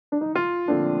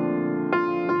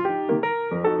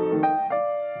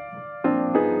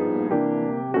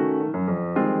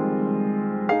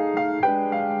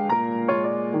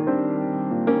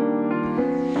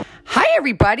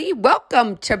everybody.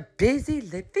 Welcome to Busy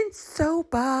Living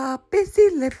Sober. Busy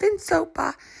Living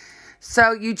Sober.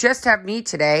 So you just have me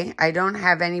today. I don't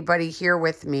have anybody here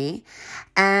with me.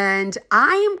 And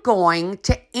I am going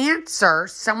to answer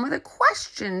some of the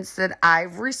questions that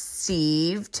I've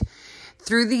received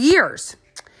through the years.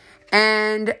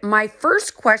 And my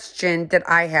first question that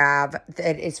I have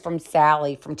that is from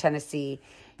Sally from Tennessee.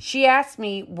 She asked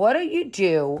me, what do you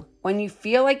do when you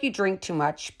feel like you drink too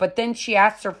much, but then she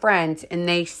asks her friends and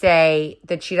they say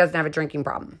that she doesn't have a drinking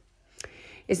problem?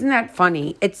 Isn't that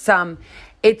funny?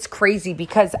 It's crazy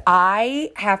because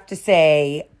I have to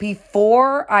say,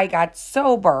 before I got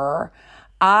sober,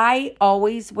 I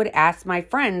always would ask my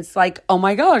friends, like, oh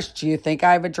my gosh, do you think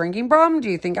I have a drinking problem? Do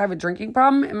you think I have a drinking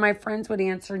problem? And my friends would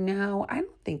answer, no, I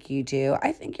don't think you do.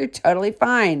 I think you're totally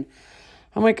fine.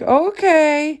 I'm like,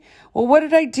 okay, well, what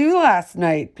did I do last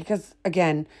night? Because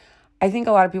again, I think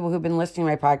a lot of people who've been listening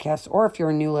to my podcast, or if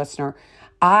you're a new listener,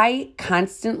 I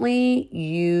constantly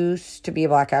used to be a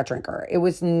blackout drinker. It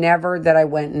was never that I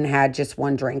went and had just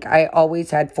one drink. I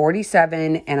always had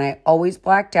 47 and I always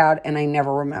blacked out and I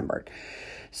never remembered.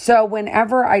 So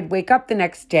whenever I'd wake up the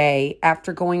next day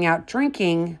after going out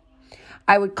drinking,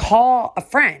 I would call a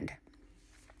friend.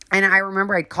 And I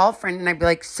remember I'd call a friend and I'd be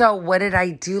like, so what did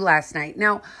I do last night?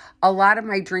 Now, a lot of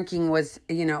my drinking was,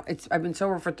 I've been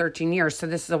sober for 13 years. So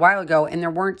this is a while ago. And there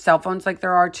weren't cell phones like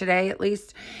there are today, at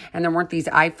least. And there weren't these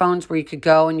iPhones where you could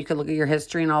go and you could look at your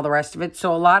history and all the rest of it.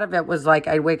 So a lot of it was like,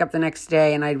 I'd wake up the next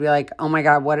day and I'd be like, oh my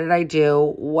God, what did I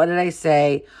do? What did I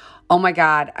say? Oh my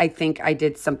God, I think I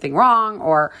did something wrong.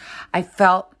 Or I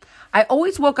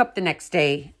always woke up the next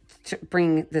day. To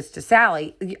bring this to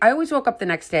Sally, I always woke up the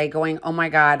next day going, oh my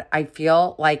God, I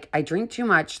feel like I drink too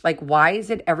much. Like, why is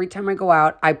it every time I go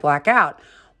out, I black out?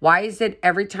 Why is it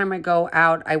every time I go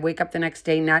out, I wake up the next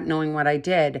day not knowing what I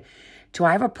did? Do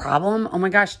I have a problem? Oh my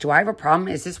gosh, do I have a problem?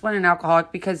 Is this what an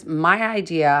alcoholic? Because my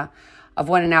idea of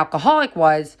what an alcoholic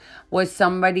was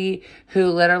somebody who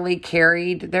literally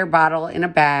carried their bottle in a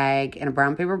bag, in a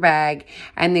brown paper bag,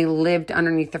 and they lived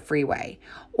underneath the freeway.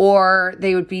 Or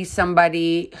they would be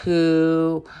somebody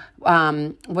who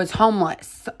was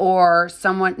homeless, or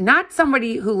not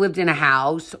somebody who lived in a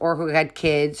house or who had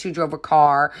kids, who drove a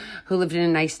car, who lived in a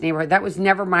nice neighborhood. That was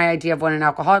never my idea of what an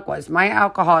alcoholic was. My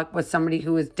alcoholic was somebody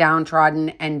who was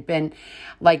downtrodden and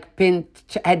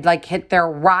had hit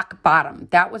their rock bottom.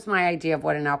 That was my idea of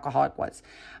what an alcoholic was.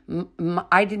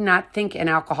 I did not think an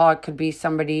alcoholic could be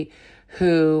somebody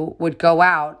who would go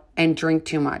out and drink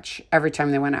too much every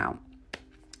time they went out.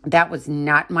 That was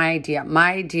not my idea.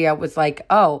 My idea was like,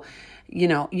 you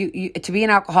to be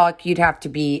an alcoholic, you'd have to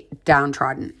be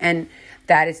downtrodden. And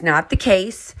that is not the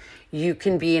case. You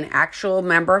can be an actual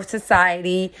member of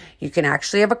society. You can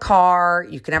actually have a car.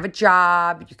 You can have a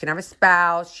job. You can have a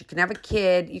spouse. You can have a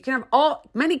kid. You can have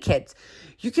many kids.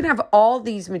 You can have all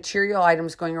these material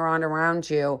items going around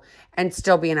you and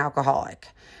still be an alcoholic.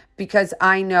 Because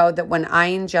I know that when I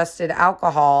ingested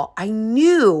alcohol, I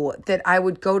knew that I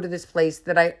would go to this place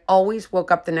that I always woke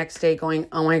up the next day going,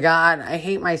 oh my God, I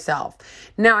hate myself.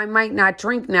 Now, I might not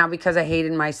drink now because I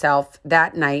hated myself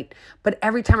that night, but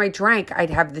every time I drank, I'd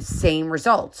have the same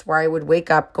results where I would wake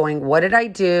up going, what did I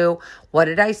do? What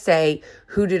did I say?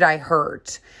 Who did I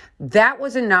hurt? That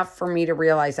was enough for me to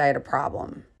realize I had a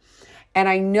problem. And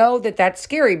I know that that's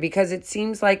scary because it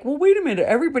seems like, well, wait a minute,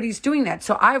 everybody's doing that.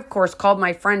 So I, of course, called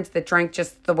my friends that drank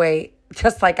just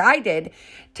like I did,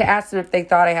 to ask them if they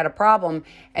thought I had a problem.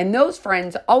 And those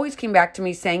friends always came back to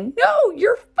me saying, no,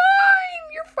 you're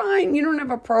fine. You're fine. You don't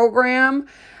have a program.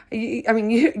 You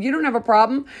don't have a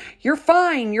problem. You're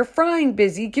fine. You're fine,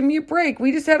 Busy. Give me a break.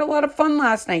 We just had a lot of fun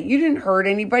last night. You didn't hurt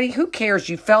anybody. Who cares?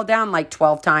 You fell down like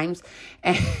 12 times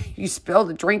and you spilled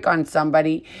a drink on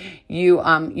somebody.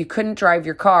 You couldn't drive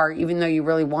your car even though you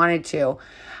really wanted to.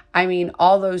 I mean,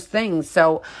 all those things.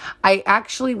 So I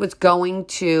actually was going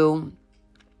to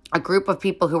a group of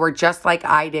people who were just like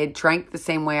I did, drank the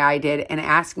same way I did, and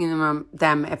asking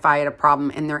them if I had a problem.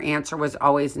 And their answer was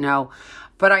always no.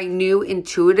 But I knew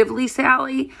intuitively,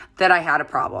 Sally, that I had a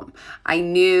problem. I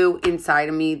knew inside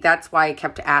of me. That's why I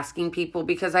kept asking people,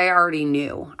 because I already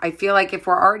knew. I feel like if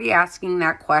we're already asking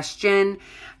that question,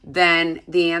 then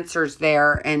the answer's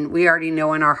there. And we already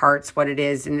know in our hearts what it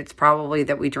is. And it's probably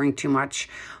that we drink too much,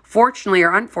 fortunately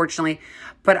or unfortunately.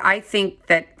 But I think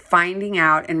that finding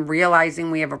out and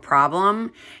realizing we have a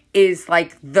problem is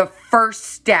like the first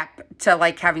step to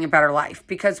like having a better life.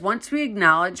 Because once we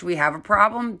acknowledge we have a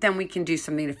problem, then we can do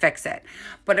something to fix it.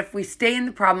 But if we stay in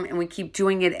the problem and we keep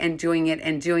doing it and doing it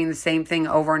and doing the same thing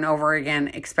over and over again,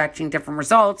 expecting different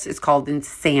results, it's called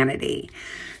insanity.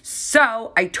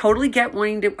 So I totally get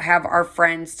wanting to have our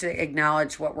friends to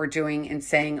acknowledge what we're doing and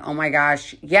saying, oh my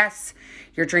gosh, yes,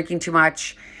 you're drinking too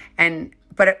much.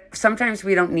 But sometimes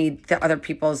we don't need the other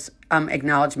people's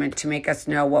acknowledgement to make us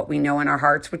know what we know in our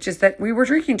hearts, which is that we were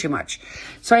drinking too much.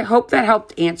 So I hope that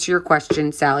helped answer your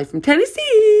question, Sally from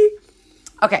Tennessee.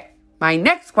 Okay, my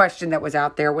next question that was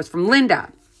out there was from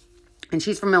Linda, and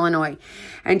she's from Illinois.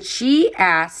 And she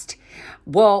asked,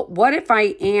 well, what if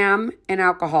I am an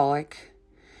alcoholic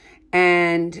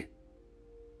and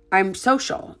I'm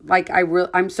social,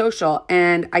 I'm social,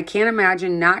 and I can't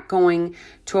imagine not going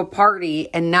to a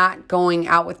party and not going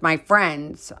out with my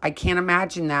friends. I can't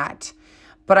imagine that.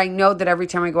 But I know that every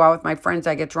time I go out with my friends,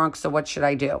 I get drunk. So what should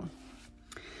I do?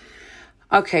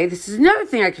 Okay, this is another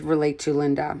thing I could relate to,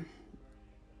 Linda.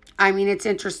 I mean, it's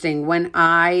interesting. When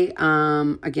I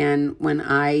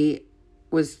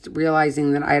was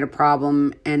realizing that I had a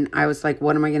problem and I was like,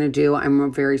 what am I going to do? I'm a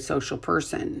very social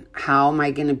person. How am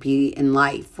I going to be in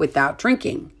life without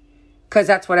drinking? Because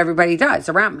that's what everybody does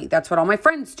around me. That's what all my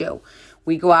friends do.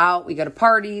 We go out, we go to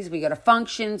parties, we go to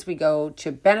functions, we go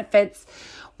to benefits,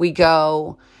 we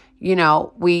go,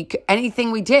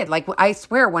 anything we did. Like, I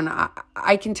swear, when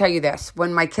I can tell you this,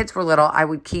 when my kids were little, I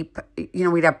would keep,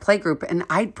 we'd have playgroup and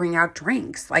I'd bring out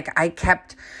drinks. Like, I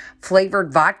kept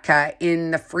flavored vodka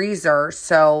in the freezer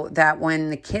so that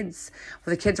when the kids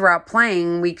were out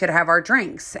playing, we could have our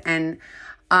drinks. And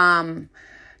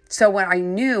so when I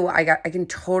knew, I can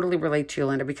totally relate to you,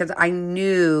 Linda, because I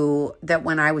knew that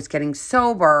when I was getting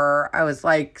sober, I was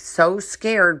like so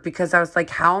scared because I was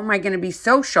like, how am I going to be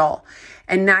social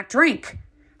and not drink?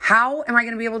 How am I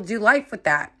going to be able to do life with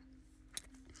that?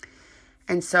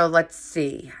 And so let's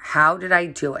see, how did I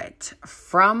do it?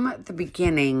 From the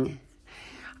beginning,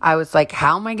 I was like,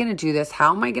 how am I going to do this?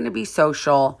 How am I going to be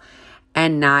social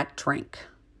and not drink?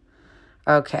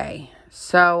 Okay,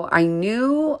 so I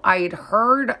knew I'd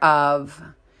heard of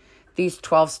these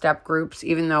 12-step groups,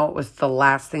 even though it was the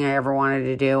last thing I ever wanted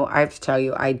to do. I have to tell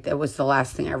you, it was the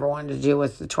last thing I ever wanted to do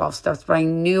was the 12 steps, but I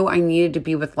knew I needed to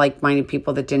be with like-minded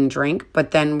people that didn't drink,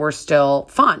 but then were still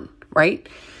fun, right?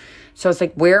 So it's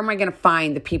like, where am I going to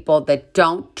find the people that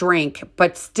don't drink,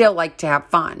 but still like to have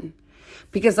fun?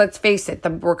 Because let's face it, the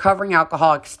recovering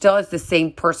alcoholic still has the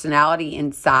same personality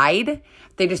inside.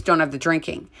 They just don't have the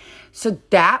drinking. So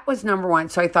that was number one.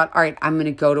 So I thought, all right, I'm going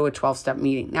to go to a 12-step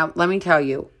meeting. Now, let me tell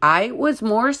you, I was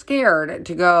more scared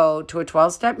to go to a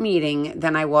 12-step meeting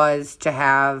than I was to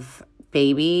have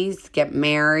babies, get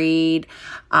married,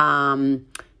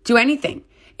 do anything.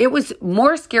 It was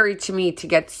more scary to me to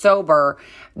get sober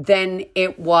than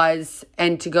it was,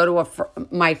 and to go to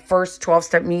my first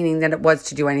 12-step meeting than it was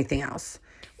to do anything else.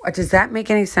 Does that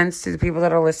make any sense to the people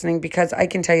that are listening? Because I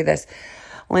can tell you this,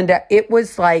 Linda, it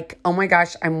was like, oh my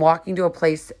gosh, I'm walking into a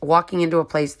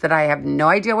place that I have no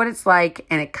idea what it's like.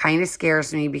 And it kind of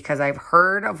scares me because I've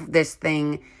heard of this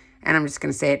thing, and I'm just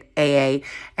going to say it, AA,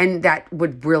 and that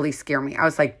would really scare me. I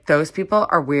was like, those people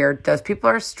are weird. Those people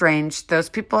are strange. Those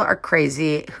people are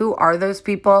crazy. Who are those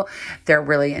people? They're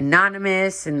really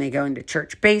anonymous, and they go into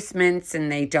church basements,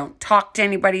 and they don't talk to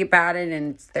anybody about it,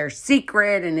 and it's their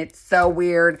secret, and it's so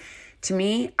weird. To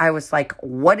me, I was like,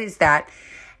 what is that?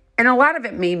 And a lot of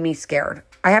it made me scared.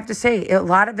 I have to say, a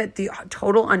lot of it, the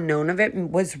total unknown of it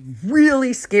was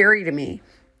really scary to me.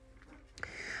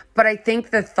 But I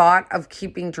think the thought of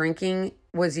keeping drinking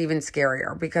was even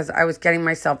scarier because I was getting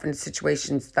myself in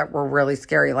situations that were really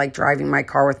scary, like driving my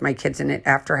car with my kids in it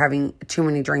after having too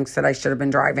many drinks that I should have been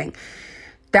driving.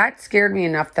 That scared me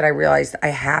enough that I realized I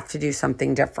have to do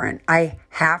something different. I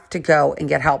have to go and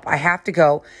get help. I have to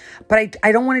go, but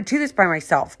I don't want to do this by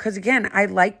myself because, again, I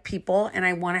like people and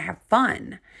I want to have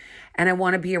fun and I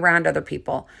want to be around other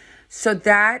people. So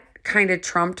that kind of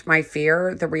trumped my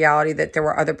fear, the reality that there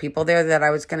were other people there, that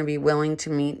I was going to be willing to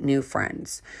meet new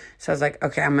friends. So I was like,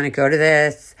 okay, I'm going to go to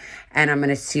this and I'm going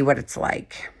to see what it's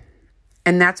like.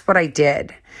 And that's what I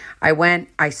did. I went,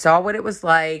 I saw what it was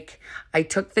like. I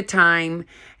took the time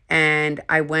and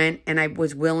I went, and I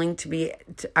was willing to be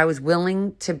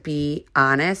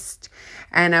honest,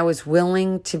 and I was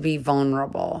willing to be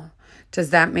vulnerable. Does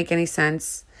that make any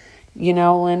sense? You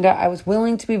know, Linda, I was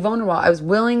willing to be vulnerable. I was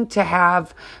willing to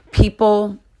have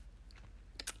people.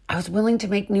 I was willing to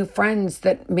make new friends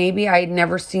that maybe I had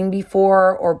never seen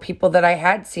before, or people that I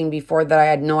had seen before that I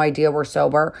had no idea were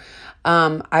sober.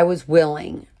 I was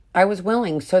willing. I was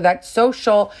willing. So that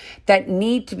social, that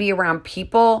need to be around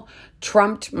people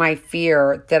trumped my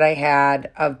fear that I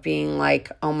had of being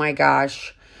like, oh my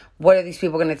gosh, what are these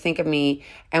people going to think of me?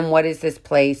 And what is this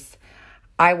place?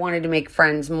 I wanted to make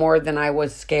friends more than I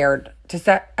was scared.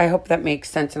 I hope that makes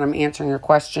sense and I'm answering your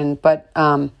question. But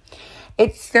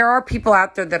there are people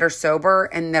out there that are sober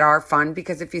and that are fun,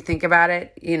 because if you think about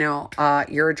it,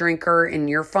 you're a drinker and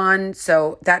you're fun.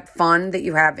 So that fun that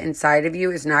you have inside of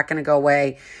you is not going to go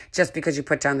away just because you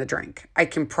put down the drink. I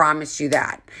can promise you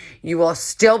that. You will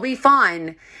still be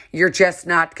fun. You're just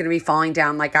not going to be falling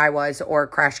down like I was, or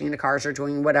crashing into cars, or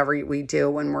doing whatever we do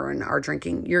when we're in our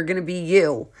drinking. You're going to be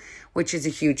you, which is a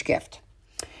huge gift.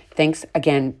 Thanks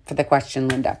again for the question,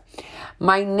 Linda.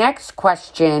 My next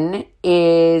question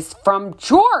is from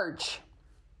George.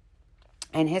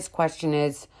 And his question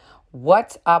is,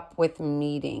 what's up with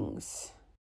meetings?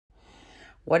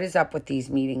 What is up with these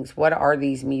meetings? What are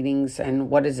these meetings and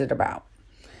what is it about?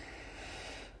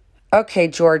 Okay,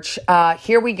 George,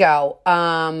 here we go.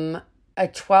 A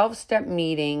 12-step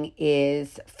meeting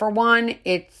is, for one,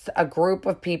 it's a group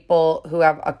of people who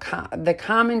have the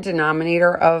common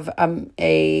denominator of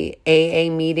a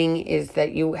AA meeting is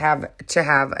that you have to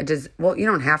have you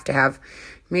don't have to have,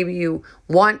 maybe you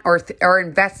want or are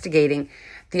investigating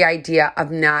the idea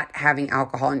of not having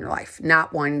alcohol in your life,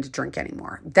 not wanting to drink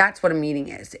anymore. That's what a meeting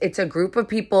is. It's a group of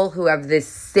people who have this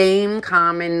same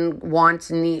common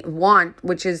want,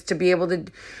 which is to be able to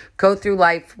go through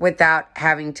life without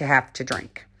having to have to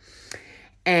drink.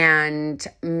 And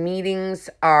meetings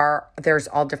there's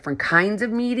all different kinds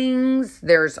of meetings.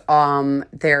 There's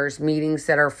meetings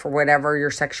that are for whatever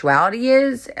your sexuality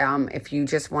is. If you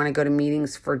just want to go to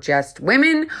meetings for just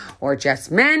women or just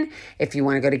men, if you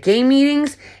want to go to gay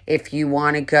meetings, if you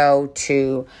want to go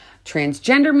to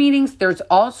transgender meetings, there's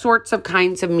all sorts of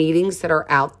kinds of meetings that are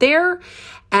out there.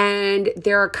 And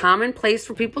they're a common place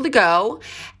for people to go.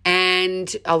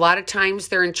 And a lot of times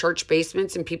they're in church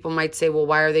basements, and people might say, well,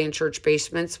 why are they in church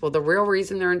basements? Well, the real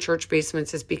reason they're in church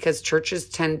basements is because churches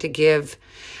tend to give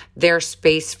their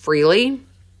space freely,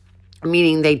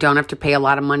 meaning they don't have to pay a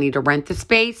lot of money to rent the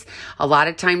space. A lot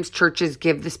of times churches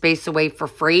give the space away for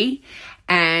free.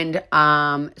 And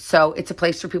so it's a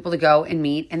place for people to go and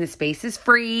meet, and the space is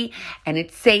free and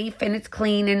it's safe and it's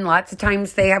clean. And lots of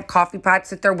times they have coffee pots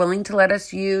that they're willing to let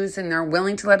us use, and they're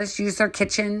willing to let us use their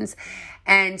kitchens.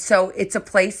 And so it's a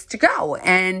place to go.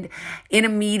 And in a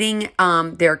meeting,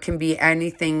 there can be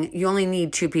anything. You only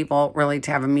need 2 people really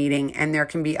to have a meeting, and there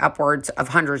can be upwards of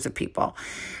hundreds of people,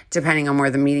 depending on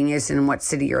where the meeting is and what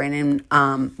city you're in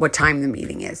and what time the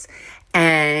meeting is.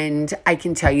 And I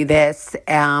can tell you this,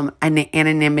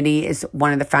 anonymity is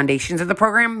one of the foundations of the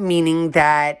program, meaning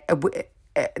that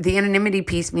the anonymity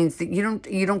piece means that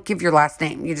you don't give your last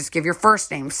name. You just give your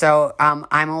first name. So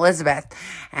I'm Elizabeth,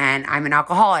 and I'm an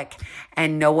alcoholic,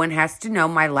 and no one has to know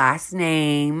my last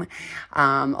name.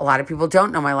 A lot of people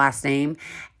don't know my last name,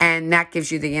 and that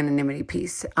gives you the anonymity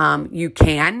piece. You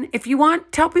can, if you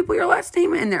want, tell people your last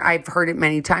name, and I've heard it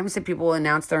many times that people will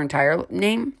announce their entire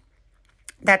name.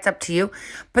 That's up to you.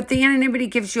 But the anonymity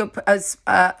gives you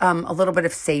a little bit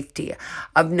of safety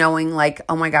of knowing, like,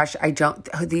 oh my gosh,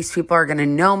 these people are going to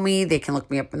know me. They can look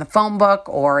me up in the phone book,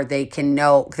 or they can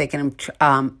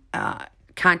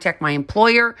contact my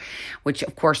employer, which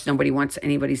of course nobody wants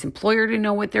anybody's employer to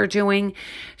know what they're doing.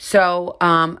 So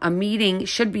a meeting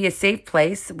should be a safe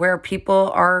place where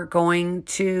people are going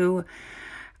to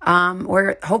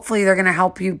where hopefully they're going to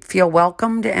help you feel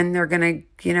welcomed, and they're going to,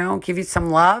 give you some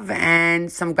love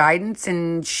and some guidance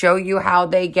and show you how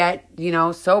they get,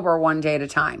 sober one day at a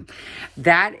time.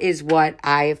 That is what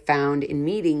I have found in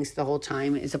meetings the whole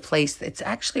time, is a place that's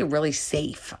actually really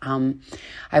safe.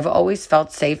 I've always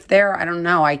felt safe there. I don't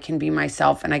know. I can be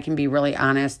myself, and I can be really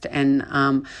honest, and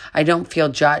I don't feel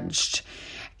judged.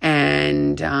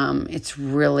 And it's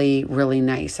really, really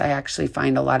nice. I actually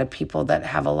find a lot of people that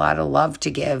have a lot of love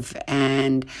to give,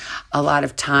 and a lot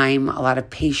of time, a lot of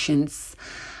patience.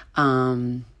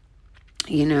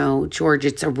 George,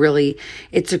 it's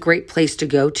a great place to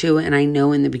go to. And I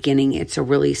know in the beginning, it's a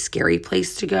really scary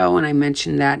place to go. And I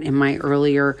mentioned that in my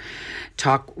earlier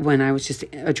talk when I was just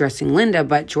addressing Linda.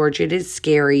 But George, it is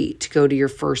scary to go to your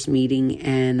first meeting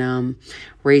and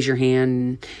raise your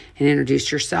hand and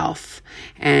introduce yourself.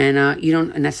 And you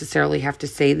don't necessarily have to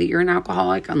say that you're an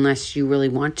alcoholic unless you really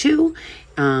want to.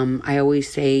 I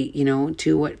always say,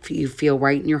 do what you feel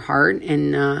right in your heart,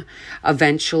 and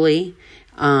eventually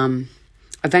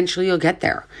you'll get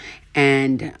there.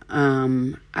 And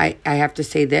I have to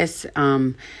say this,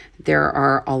 There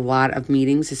are a lot of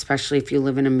meetings, especially if you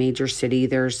live in a major city.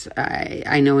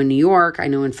 I know in New York, I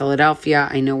know in Philadelphia,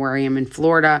 I know where I am in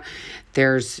Florida.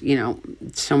 There's,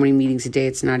 so many meetings a day,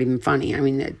 it's not even funny. I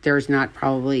mean, there's not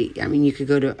probably, you could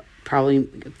go to probably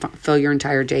fill your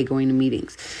entire day going to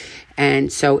meetings.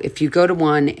 And so if you go to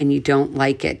one and you don't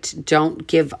like it, don't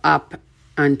give up.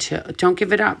 Don't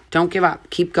give it up. Don't give up.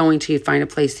 Keep going till you find a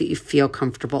place that you feel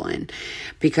comfortable in.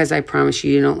 Because I promise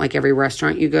you don't like every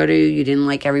restaurant you go to. You didn't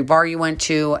like every bar you went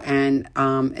to. And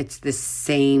it's the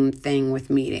same thing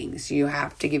with meetings. You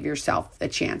have to give yourself a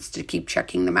chance to keep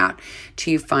checking them out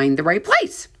till you find the right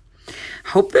place.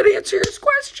 Hope that answers your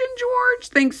question, George.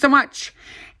 Thanks so much.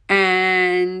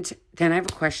 And then I have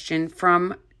a question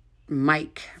from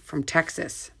Mike from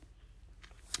Texas.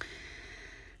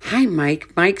 Hi,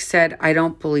 Mike. Mike said, I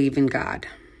don't believe in God.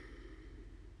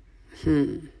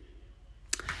 And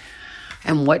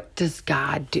what does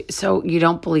God do? So you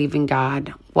don't believe in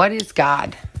God. What is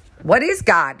God? What is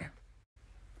God?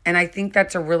 And I think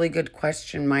that's a really good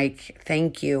question, Mike.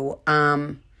 Thank you.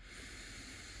 And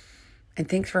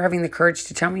thanks for having the courage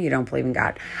to tell me you don't believe in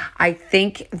God. I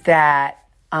think that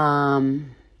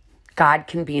God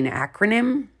can be an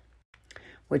acronym,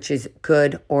 which is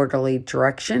good, orderly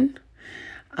direction.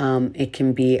 It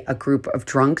can be a group of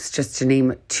drunks, just to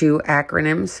name 2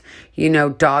 acronyms.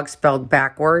 Dog spelled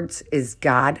backwards is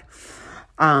God.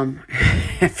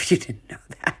 If you didn't know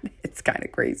that, it's kind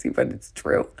of crazy, but it's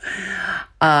true.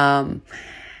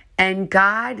 And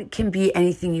God can be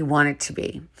anything you want it to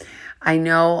be. I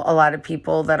know a lot of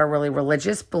people that are really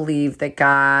religious believe that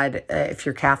God, if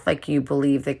you're Catholic, you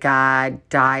believe that God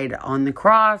died on the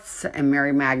cross and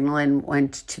Mary Magdalene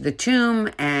went to the tomb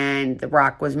and the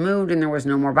rock was moved and there was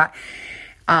no more body.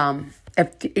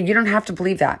 If you don't have to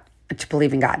believe that to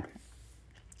believe in God.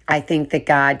 I think that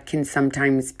God can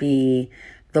sometimes be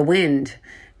the wind.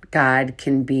 God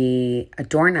can be a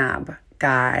doorknob.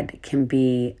 God can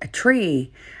be a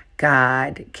tree.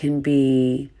 God can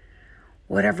be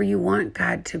whatever you want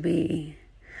God to be.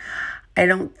 I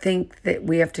don't think that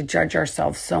we have to judge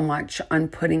ourselves so much on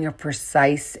putting a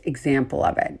precise example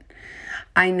of it.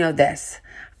 I know this.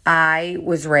 I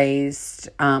was raised,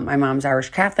 my mom's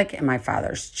Irish Catholic and my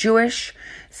father's Jewish.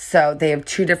 So they have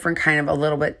 2 different kind of a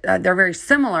little bit, they're very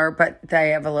similar, but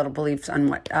they have a little beliefs on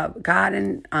what God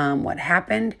and what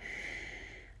happened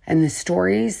and the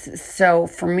stories. So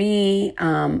for me,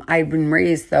 I've been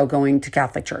raised, though, going to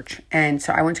Catholic church. And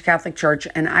so I went to Catholic church,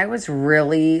 and I was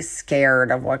really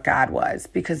scared of what God was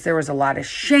because there was a lot of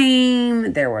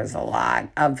shame. There was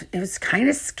it was kind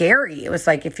of scary. It was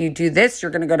like, if you do this,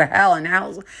 you're going to go to hell. And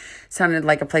hell sounded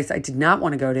like a place I did not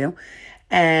want to go to.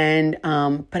 And,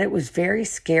 but it was very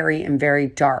scary and very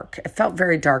dark. It felt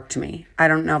very dark to me. I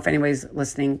don't know if anybody's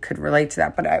listening could relate to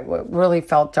that, but it really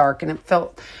felt dark and it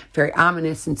felt very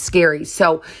ominous and scary.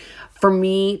 So for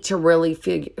me to really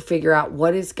figure out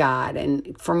what is God,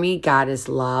 and for me, God is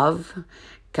love.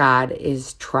 God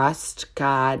is trust.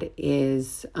 God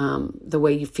is, the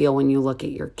way you feel when you look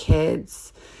at your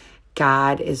kids.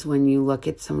 God is when you look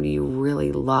at somebody you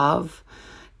really love.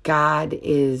 God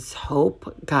is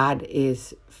hope. God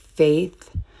is faith.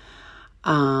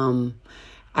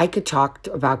 I could talk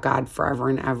about God forever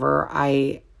and ever.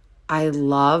 I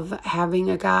love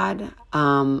having a God.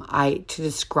 To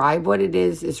describe what it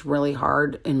is really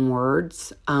hard in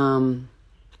words,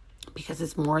 because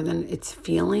it's more than its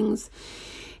feelings.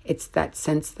 It's that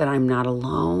sense that I'm not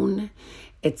alone.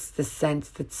 It's the sense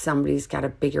that somebody's got a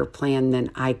bigger plan than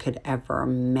I could ever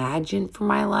imagine for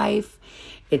my life.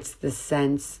 It's the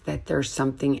sense that there's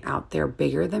something out there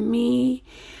bigger than me,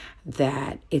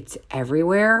 that it's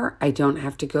everywhere. I don't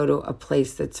have to go to a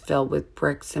place that's filled with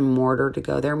bricks and mortar to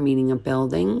go there, meaning a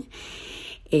building.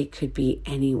 It could be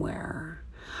anywhere.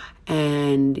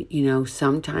 And,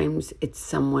 sometimes it's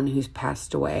someone who's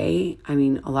passed away. I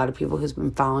mean, a lot of people who's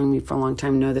been following me for a long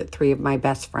time know that 3 of my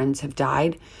best friends have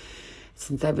died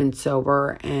since I've been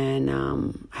sober, and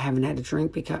I haven't had a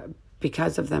drink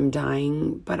because of them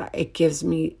dying, but it gives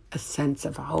me a sense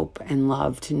of hope and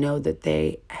love to know that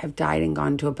they have died and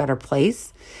gone to a better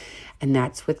place, and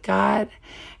that's with God.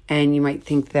 And you might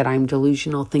think that I'm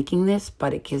delusional thinking this,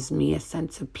 but it gives me a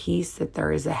sense of peace that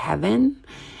there is a heaven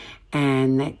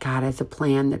and that God has a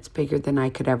plan that's bigger than I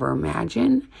could ever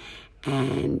imagine.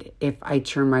 And if I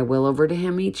turn my will over to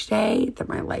Him each day, that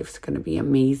my life's going to be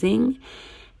amazing.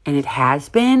 And it has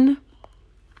been.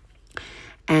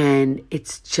 And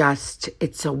it's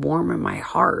so warm in my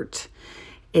heart.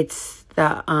 It's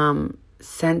the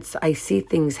sense I see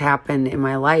things happen in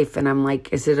my life and I'm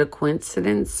like, is it a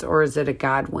coincidence or is it a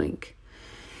God wink?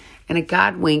 And a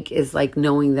God wink is like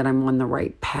knowing that I'm on the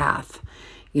right path.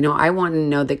 I want to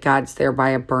know that God's there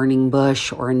by a burning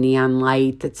bush or a neon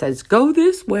light that says, go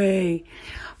this way.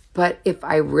 But if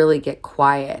I really get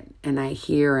quiet and I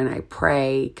hear and I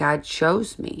pray, God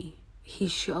shows me. He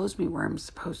shows me where I'm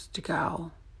supposed to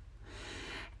go.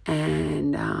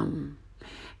 And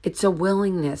it's a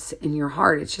willingness in your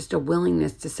heart. It's just a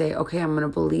willingness to say, okay, I'm going to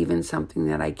believe in something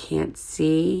that I can't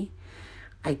see,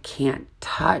 I can't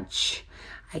touch,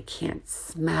 I can't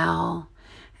smell,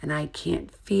 and I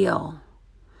can't feel.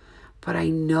 But I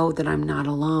know that I'm not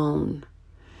alone.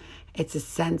 It's a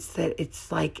sense that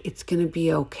it's like, it's going to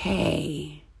be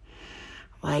okay.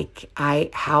 Like,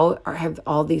 how have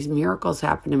all these miracles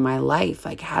happened in my life?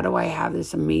 Like, how do I have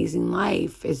this amazing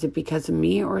life? Is it because of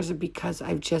me, or is it because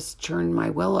I've just turned my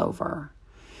will over?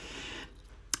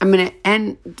 I'm going to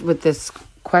end with this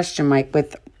question, Mike,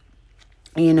 with,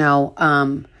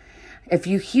 if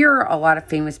you hear a lot of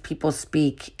famous people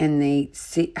speak and they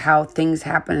see how things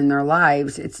happen in their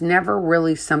lives, it's never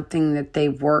really something that they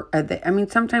work.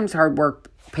 Sometimes hard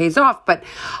work pays off, but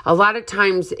a lot of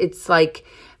times it's like,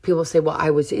 people say, well,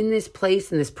 I was in this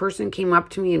place and this person came up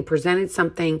to me and presented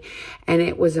something and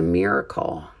it was a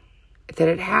miracle that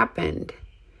it happened.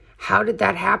 How did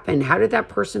that happen? How did that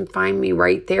person find me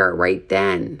right there, right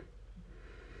then?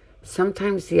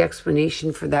 Sometimes the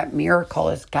explanation for that miracle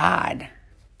is God.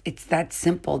 It's that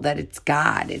simple, that it's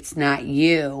God. It's not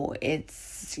you.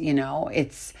 It's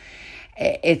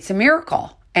a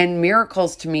miracle. And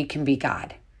miracles to me can be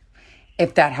God,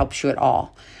 if that helps you at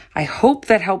all. I hope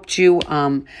that helped you.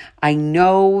 I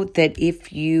know that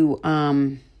if you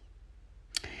let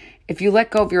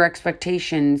go of your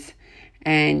expectations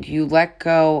and you let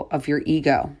go of your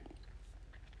ego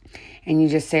and you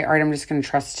just say, all right, I'm just going to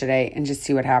trust today and just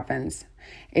see what happens.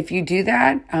 If you do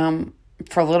that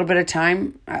for a little bit of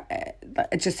time,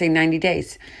 just say 90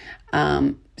 days.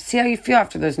 See how you feel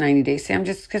after those 90 days. Say, I'm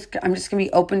just going to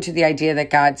be open to the idea that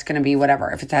God's going to be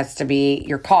whatever. If it has to be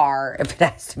your car, if it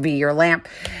has to be your lamp,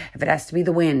 if it has to be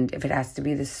the wind, if it has to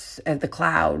be the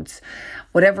clouds,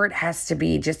 whatever it has to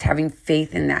be, just having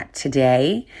faith in that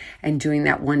today and doing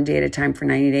that one day at a time for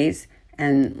 90 days.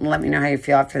 And let me know how you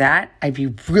feel after that. I'd be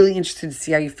really interested to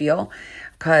see how you feel,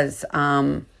 because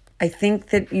I think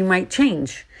that you might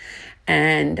change.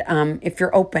 And if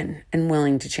you're open and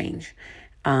willing to change,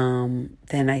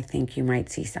 then I think you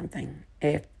might see something.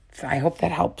 I hope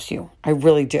that helps you. I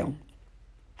really do.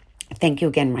 Thank you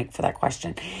again, Mike, for that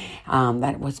question.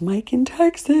 That was Mike in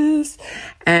Texas.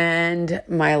 And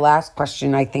my last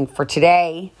question, I think, for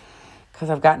today, because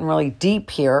I've gotten really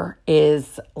deep here,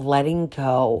 is letting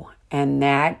go. And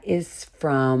that is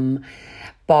from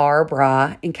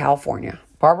Barbara in California.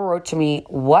 Barbara wrote to me,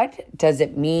 what does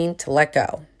it mean to let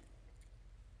go?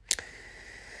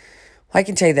 I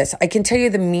can tell you this. I can tell you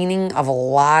the meaning of a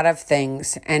lot of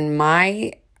things. And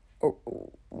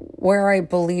where I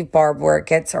believe where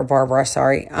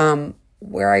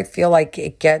I feel like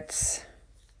it gets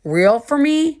real for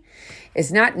me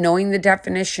is not knowing the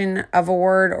definition of a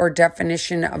word or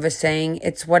definition of a saying.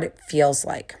 It's what it feels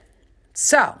like.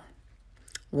 So,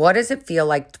 what does it feel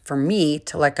like for me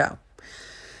to let go?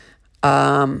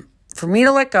 For me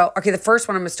to let go, okay, the first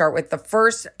one I'm going to start with, the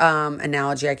first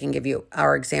analogy I can give you,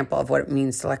 or example of what it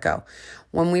means to let go.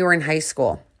 When we were in high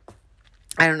school,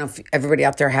 I don't know if everybody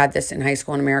out there had this in high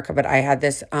school in America, but I had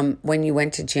this when you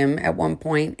went to gym at one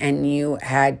point and you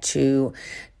had to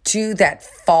do that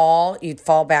fall, you'd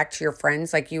fall back to your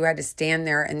friends, like you had to stand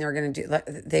there and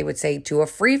they would say, do a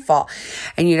free fall.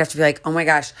 And you'd have to be like, oh my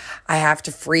gosh, I have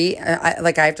to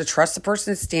I have to trust the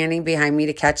person standing behind me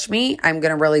to catch me. I'm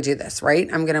going to really do this,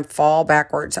 right? I'm going to fall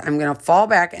backwards. I'm going to fall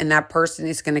back and that person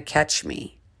is going to catch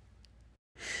me.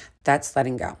 That's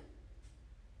letting go.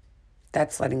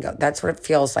 That's letting go. That's what it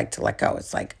feels like to let go.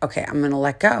 It's like, okay, I'm going to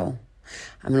let go.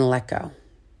 I'm going to let go.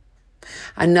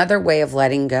 Another way of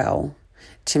letting go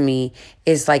to me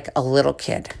is like a little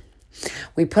kid.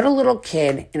 We put a little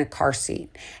kid in a car seat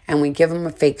and we give them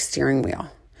a fake steering wheel,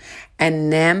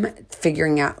 and them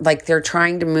figuring out, like they're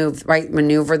trying to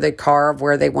maneuver the car of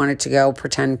where they want it to go,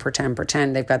 pretend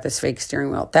they've got this fake steering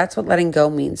wheel. That's what letting go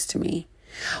means to me.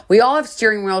 We all have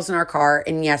steering wheels in our car,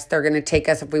 and yes, they're going to take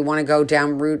us if we want to go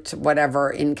down route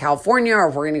whatever in California, or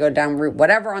if we're going to go down route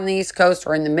whatever on the East Coast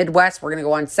or in the Midwest, we're going to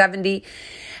go on 70.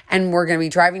 And we're going to be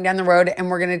driving down the road and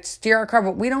we're going to steer our car,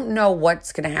 but we don't know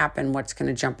what's going to happen, what's going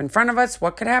to jump in front of us,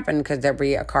 what could happen because there'll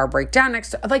be a car breakdown next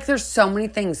to, like there's so many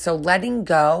things. So letting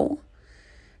go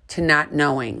to not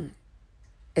knowing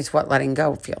is what letting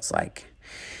go feels like.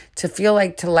 To feel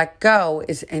like to let go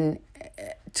and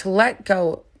to let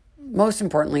go, most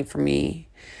importantly for me,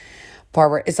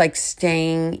 Barbara, is like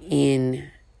staying in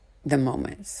the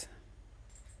moments.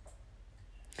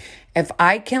 If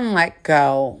I can let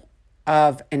go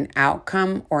of an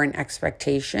outcome or an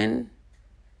expectation,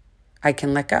 I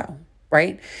can let go,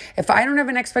 right? If I don't have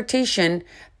an expectation,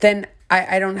 then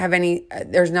I don't have any,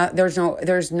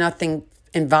 there's nothing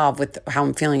involved with how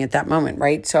I'm feeling at that moment,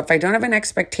 right? So if I don't have an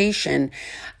expectation,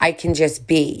 I can just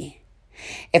be.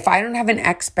 If I don't have an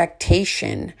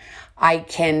expectation, I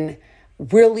can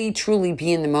really, truly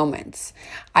be in the moments.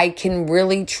 I can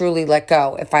really, truly let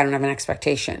go if I don't have an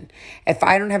expectation. If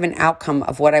I don't have an outcome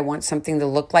of what I want something to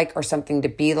look like or something to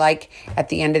be like at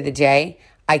the end of the day,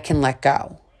 I can let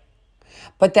go.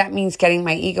 But that means getting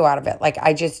my ego out of it. Like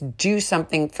I just do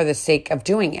something for the sake of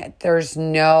doing it. There's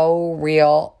no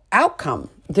real outcome.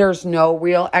 There's no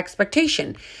real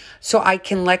expectation. So I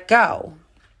can let go.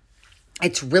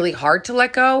 It's really hard to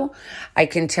let go. I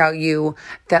can tell you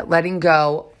that letting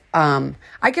go,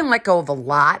 I can let go of a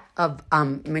lot of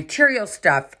material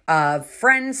stuff, of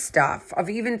friends stuff, of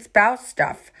even spouse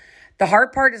stuff. The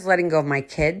hard part is letting go of my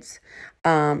kids.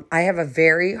 I have a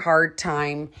very hard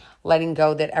time letting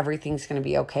go that everything's going to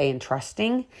be okay and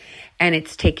trusting. And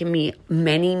it's taken me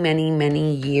many, many,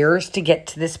 many years to get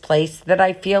to this place that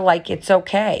I feel like it's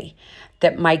okay,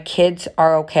 that my kids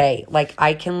are okay. Like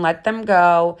I can let them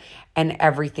go and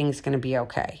everything's going to be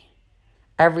okay.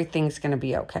 Everything's going to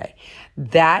be okay.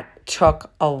 That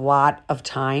took a lot of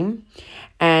time.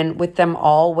 And with them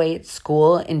all away at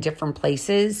school in different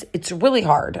places, it's really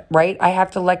hard, right? I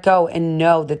have to let go and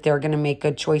know that they're going to make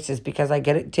good choices because I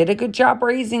did a good job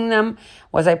raising them.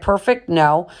 Was I perfect?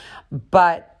 No.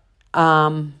 But,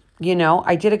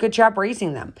 I did a good job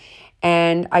raising them.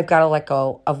 And I've got to let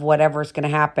go of whatever's going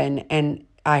to happen. And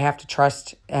I have to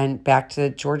trust, and back to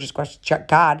George's question,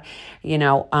 God,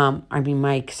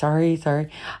 Mike, sorry.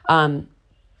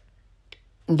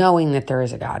 Knowing that there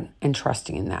is a God and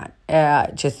trusting in that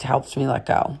just helps me let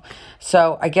go.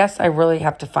 So I guess I really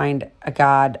have to find a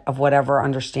God of whatever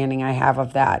understanding I have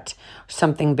of that,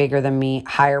 something bigger than me,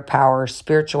 higher power,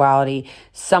 spirituality,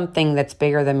 something that's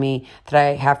bigger than me that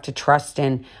I have to trust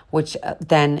in, which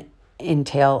then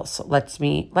lets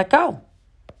me let go.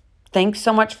 Thanks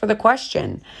so much for the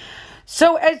question.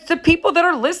 So as the people that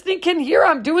are listening can hear,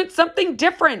 I'm doing something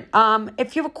different.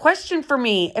 If you have a question for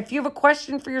me, if you have a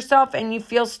question for yourself and you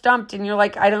feel stumped and you're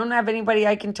like, I don't have anybody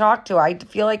I can talk to. I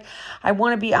feel like I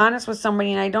want to be honest with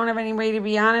somebody and I don't have anybody to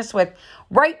be honest with.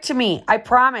 Write to me. I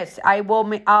promise I will.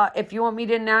 If you want me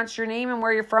to announce your name and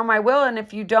where you're from, I will. And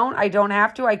if you don't, I don't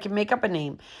have to. I can make up a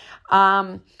name.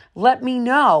 Let me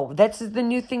know. This is the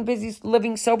new thing Busy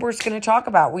Living Sober is going to talk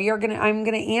about. I'm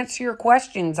going to answer your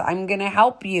questions. I'm going to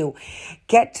help you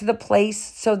get to the place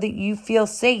so that you feel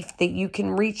safe, that you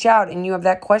can reach out and you have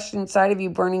that question inside of you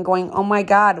burning going, oh my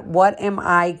God, what am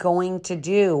I going to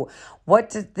do?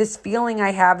 This feeling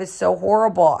I have is so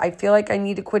horrible. I feel like I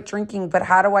need to quit drinking, but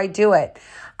how do I do it?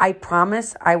 I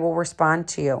promise I will respond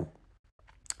to you.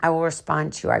 I will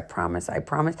respond to you. I promise. I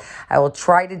will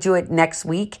try to do it next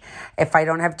week. If I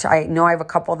don't have to, I know I have a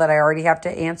couple that I already have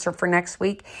to answer for next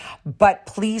week, but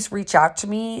please reach out to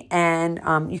me and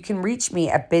you can reach me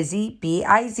at Bizzy,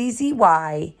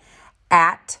 BIZZY,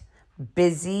 at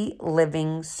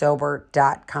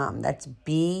busylivingsober.com. That's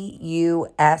BUSY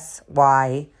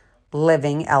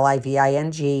living,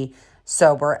 LIVING,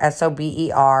 sober,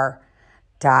 SOBER.com.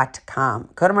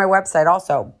 Go to my website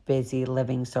also,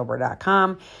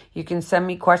 busylivingsober.com. You can send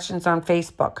me questions on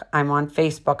Facebook. I'm on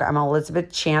Facebook. I'm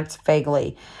Elizabeth Chance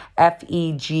Fegley,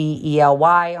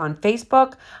 Fegely on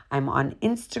Facebook. I'm on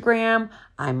Instagram.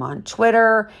 I'm on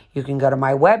Twitter. You can go to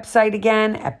my website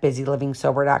again at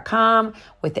busylivingsober.com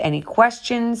with any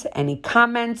questions, any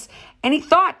comments, any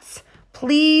thoughts.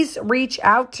 Please reach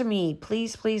out to me.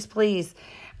 Please, please, please.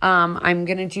 I'm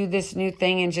going to do this new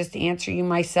thing and just answer you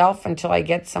myself until I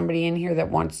get somebody in here that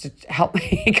wants to help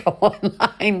me go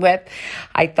online with.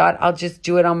 I thought I'll just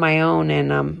do it on my own,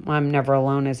 and I'm never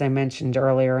alone, as I mentioned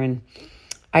earlier. And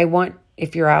I want,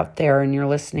 if you're out there and you're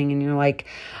listening and you're like,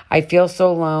 I feel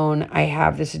so alone, I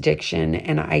have this addiction,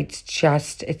 and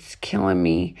it's killing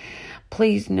me.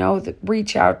 Please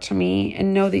reach out to me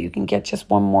and know that you can get just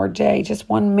one more day, just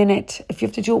 1 minute. If you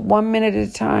have to do it 1 minute at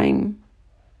a time,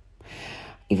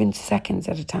 even seconds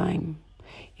at a time.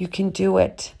 You can do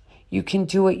it. You can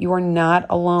do it. You are not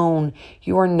alone.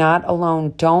 You are not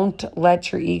alone. Don't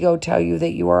let your ego tell you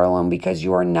that you are alone, because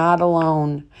you are not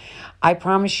alone. I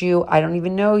promise you, I don't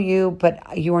even know you,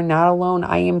 but you are not alone.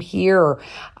 I am here.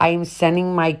 I am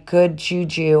sending my good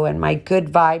juju and my good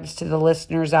vibes to the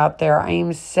listeners out there. I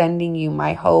am sending you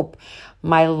my hope,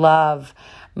 my love,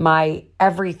 my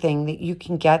everything, that you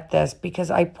can get this,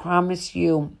 because I promise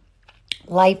you,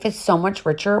 life is so much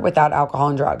richer without alcohol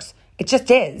and drugs. It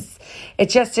just is. It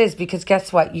just is, because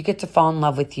guess what? You get to fall in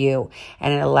love with you,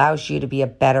 and it allows you to be a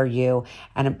better you,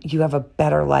 and you have a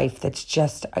better life that's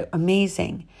just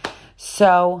amazing.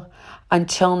 So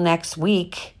until next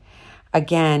week,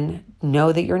 again,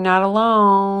 know that you're not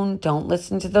alone. Don't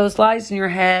listen to those lies in your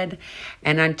head.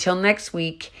 And until next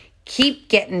week, keep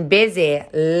getting busy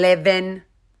living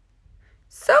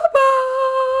sober.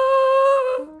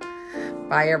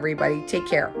 Bye, everybody. Take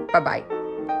care. Bye-bye.